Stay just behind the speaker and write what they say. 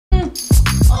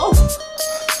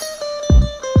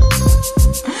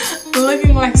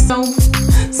looking like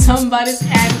somebody's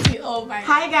auntie. Oh my.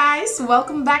 Hi guys,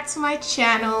 welcome back to my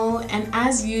channel, and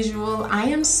as usual I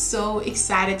am so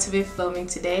excited to be filming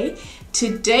today.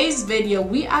 Today's video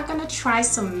we are gonna try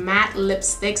some matte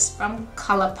lipsticks from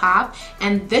ColourPop,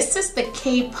 and this is the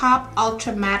K-pop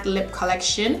Ultra Matte Lip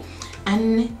Collection,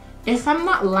 and if I'm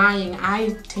not lying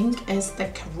I think it's the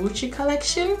Karrueche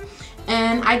collection.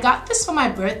 And I got this for my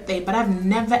birthday, but I've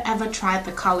never ever tried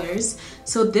the colors,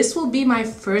 so this will be my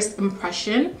first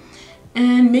impression.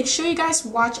 And make sure you guys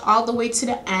watch all the way to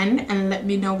the end and let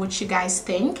me know what you guys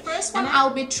think. First one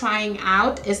I'll be trying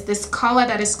out is this color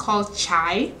that is called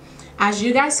Chai. As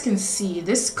you guys can see,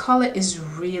 this color is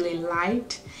really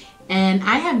light, and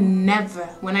I have never,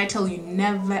 when I tell you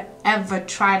never ever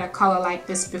tried a color like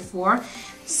this before.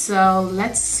 So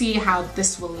let's see how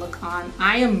this will look on.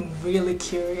 I am really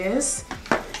curious.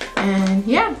 And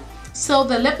yeah, so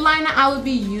the lip liner I will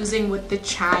be using with the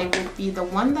Chai will be the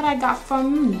one that I got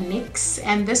from NYX,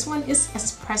 and this one is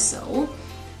Espresso.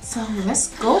 So let's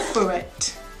go for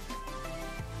it.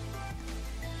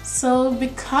 So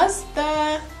because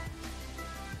the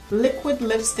liquid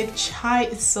lipstick Chai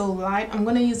is so light, I'm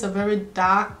gonna use a very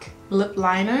dark lip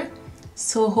liner,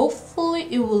 so hopefully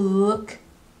it will look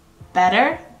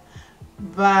better,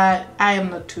 but I am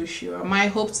not too sure. My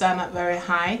hopes are not very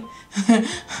high.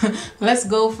 Let's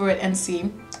go for it and see.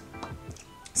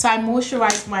 So I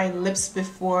moisturized my lips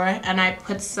before, and I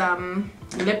put some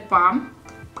lip balm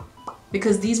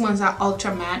because these ones are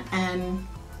ultra matte, and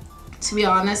to be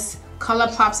honest,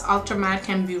 ColourPop's ultra matte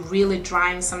can be really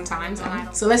drying sometimes.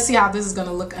 So let's see how this is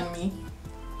gonna look on me.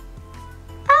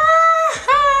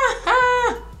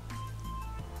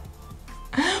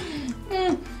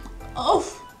 Oh,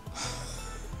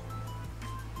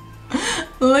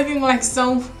 looking like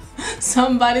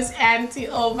somebody's auntie.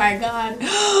 Oh my god.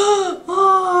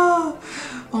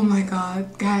 Oh my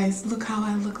god, guys, look how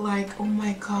I look like. Oh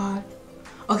my god.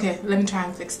 Okay, let me try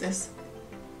and fix this.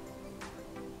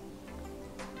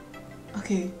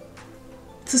 Okay,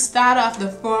 to start off, the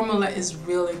formula is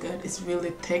really good. It's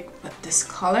really thick, but this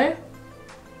color,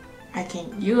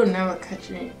 you'll never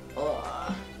catch me.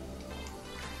 Oh.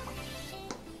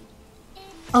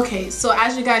 Okay, so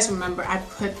as you guys remember, I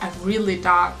put a really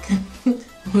dark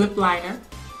lip liner.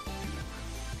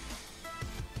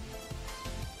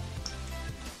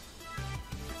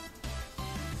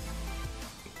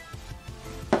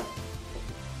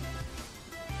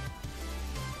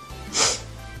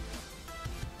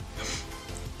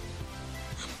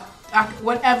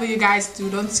 Whatever you guys do,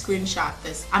 don't screenshot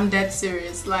this. I'm dead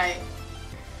serious. Like,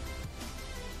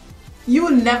 you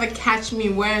will never catch me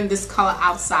wearing this color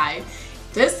outside.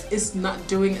 This is not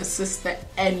doing a sister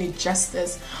any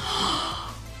justice.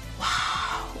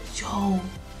 Wow, yo.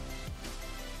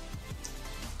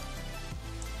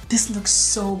 This looks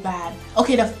so bad.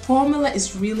 Okay, the formula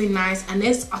is really nice, and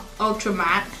it's ultra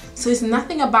matte, so it's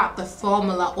nothing about the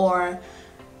formula, or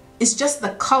it's just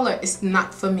the color is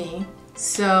not for me.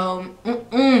 So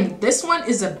this one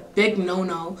is a big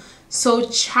no-no. So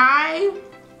Chai,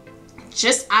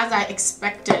 just as I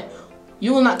expected,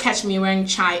 you will not catch me wearing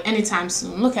Chai anytime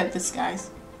soon. Look at this,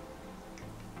 guys.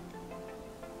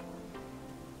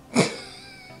 The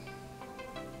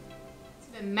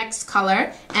next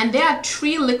color, and there are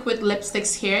 3 liquid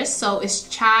lipsticks here. So it's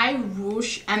Chai,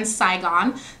 Rouge, and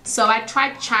Saigon. So I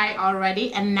tried Chai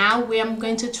already, and now we are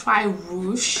going to try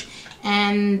Rouge.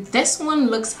 And this one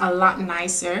looks a lot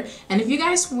nicer. And if you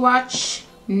guys watch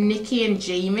Nikki and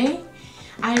Jamie,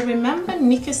 I remember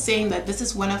Nikki saying that this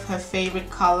is one of her favorite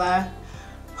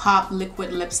ColourPop liquid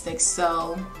lipsticks.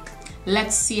 So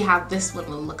let's see how this one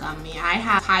will look on me. I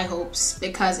have high hopes,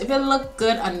 because if it looked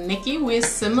good on Nikki with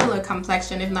similar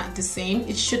complexion, if not the same,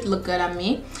 it should look good on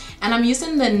me. And I'm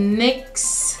using the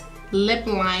NYX lip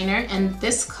liner, and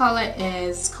this color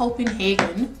is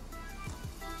Copenhagen.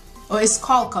 Oh, it's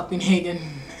called Copenhagen.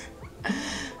 I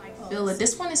feel it.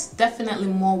 This one is definitely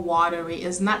more watery.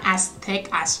 It's not as thick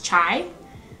as Chai.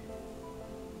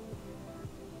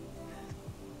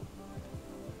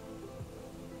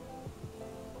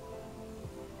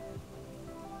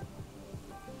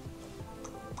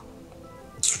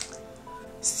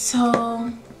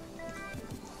 So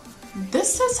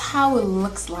this is how it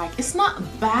looks like. It's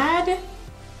not bad,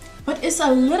 but it's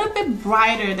a little bit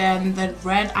brighter than the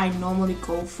red I normally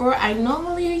go for.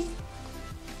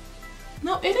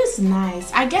 No, it is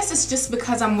nice. I guess it's just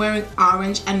because I'm wearing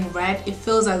orange and red, it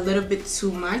feels a little bit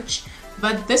too much.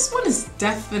 But this one is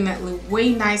definitely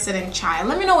way nicer than Chai.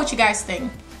 Let me know what you guys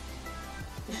think.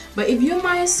 But if you're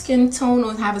my skin tone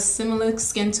or have a similar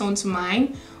skin tone to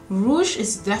mine, Rouge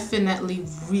is definitely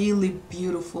really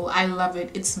beautiful. I love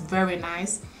it. It's very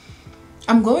nice.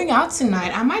 I'm going out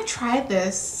tonight. I might try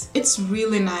this. It's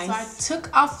really nice. So I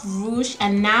took off rouge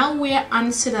and now we're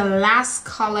onto the last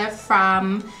color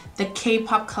from the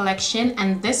K-pop collection,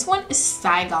 and this one is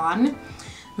Saigon.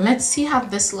 Let's see how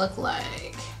this looks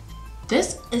like.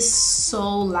 This is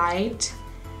so light.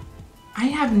 I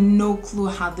have no clue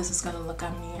how this is gonna look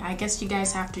on me. I guess you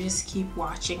guys have to just keep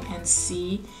watching and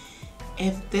see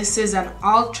if this is an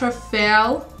ultra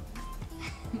fail.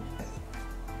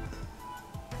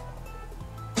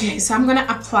 Okay, so I'm gonna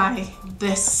apply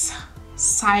this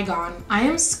Saigon. I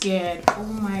am scared. Oh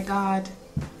my god.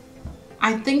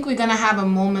 I think we're gonna have a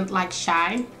moment like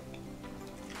Shy.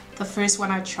 The first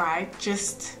one I tried.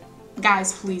 Just,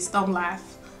 guys, please don't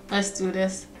laugh. Let's do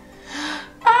this.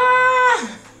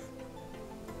 Ah!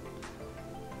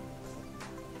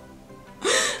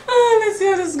 Let's see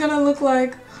what this is gonna look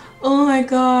like. Oh my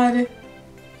god.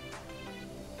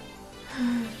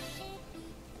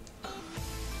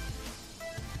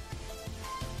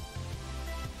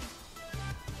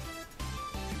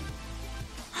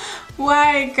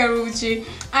 Why, Karrueche?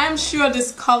 I'm sure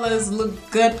these colors look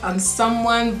good on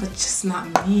someone, but just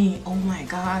not me. Oh my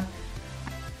god.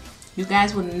 You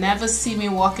guys will never see me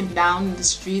walking down in the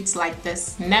streets like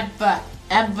this. Never,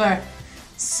 ever.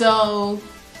 So,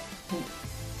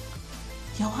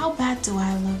 yo, how bad do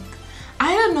I look?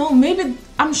 I don't know. Maybe,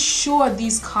 I'm sure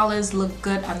these colors look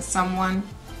good on someone.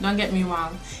 Don't get me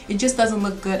wrong. It just doesn't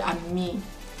look good on me.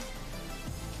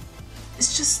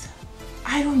 It's just,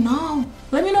 I don't know.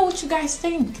 Let me know what you guys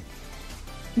think.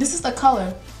 This is the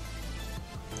color.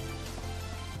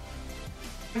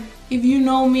 If you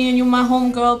know me and you're my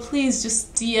homegirl, please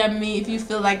just DM me if you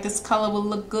feel like this color will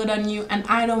look good on you, and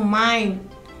I don't mind.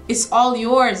 It's all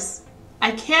yours.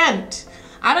 I can't.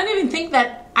 I don't even think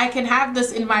that I can have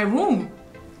this in my room.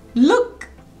 Look.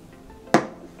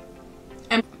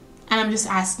 And I'm just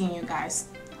asking you guys.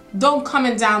 Don't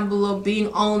comment down below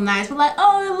being all nice. But like,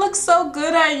 oh, it looks so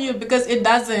good on you, because it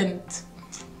doesn't.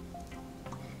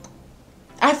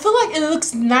 I feel like it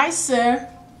looks nicer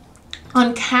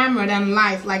on camera than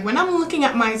live. Like when I'm looking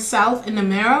at myself in the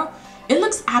mirror, it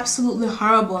looks absolutely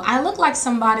horrible. I look like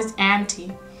somebody's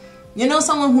auntie. You know,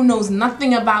 someone who knows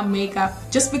nothing about makeup.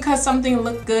 Just because something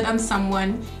looked good on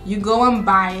someone, you go and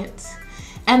buy it.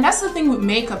 And that's the thing with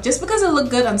makeup. Just because it looked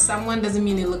good on someone doesn't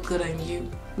mean it looked good on you.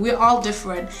 We're all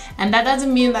different. And that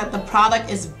doesn't mean that the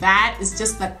product is bad. It's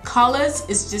just the colors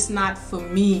is just not for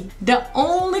me. The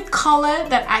only color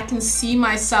that I can see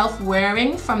myself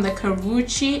wearing from the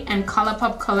Karrueche and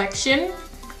ColourPop collection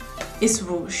is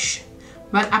rouge.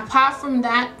 But apart from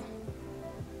that,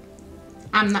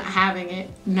 I'm not having it.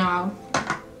 No,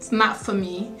 it's not for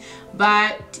me.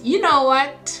 But you know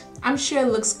what? I'm sure it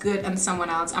looks good on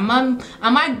someone else. I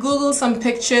might Google some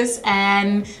pictures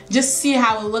and just see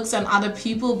how it looks on other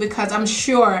people, because I'm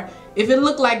sure if it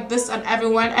looked like this on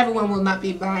everyone will not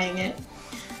be buying it.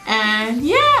 And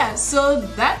yeah, so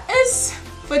that is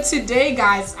for today,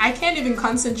 guys. I can't even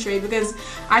concentrate because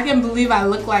I can't believe I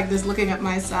look like this looking at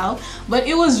myself. But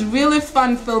it was really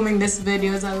fun filming this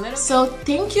video. So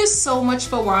thank you so much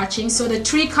for watching. So the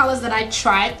 3 colors that I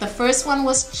tried, the first one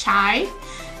was Chai.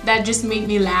 That just made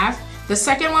me laugh. The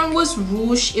second one was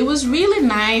rouge. It was really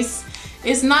nice.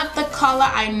 It's not the color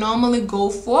I normally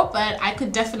go for, but I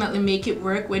could definitely make it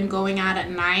work when going out at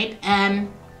night.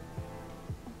 And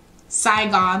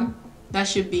Saigon, that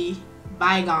should be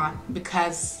bygone,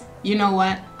 because you know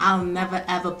what, I'll never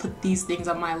ever put these things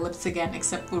on my lips again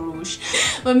except for rouge.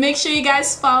 But make sure you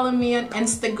guys follow me on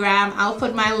Instagram. I'll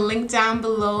put my link down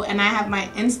below, and I have my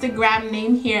Instagram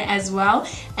name here as well.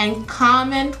 And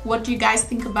comment what you guys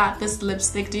think about this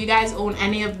lipstick. Do you guys own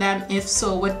any of them? If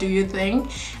so, what do you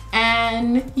think?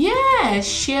 And yeah,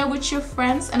 share with your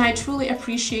friends, and I truly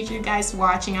appreciate you guys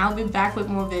watching. I'll be back with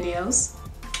more videos.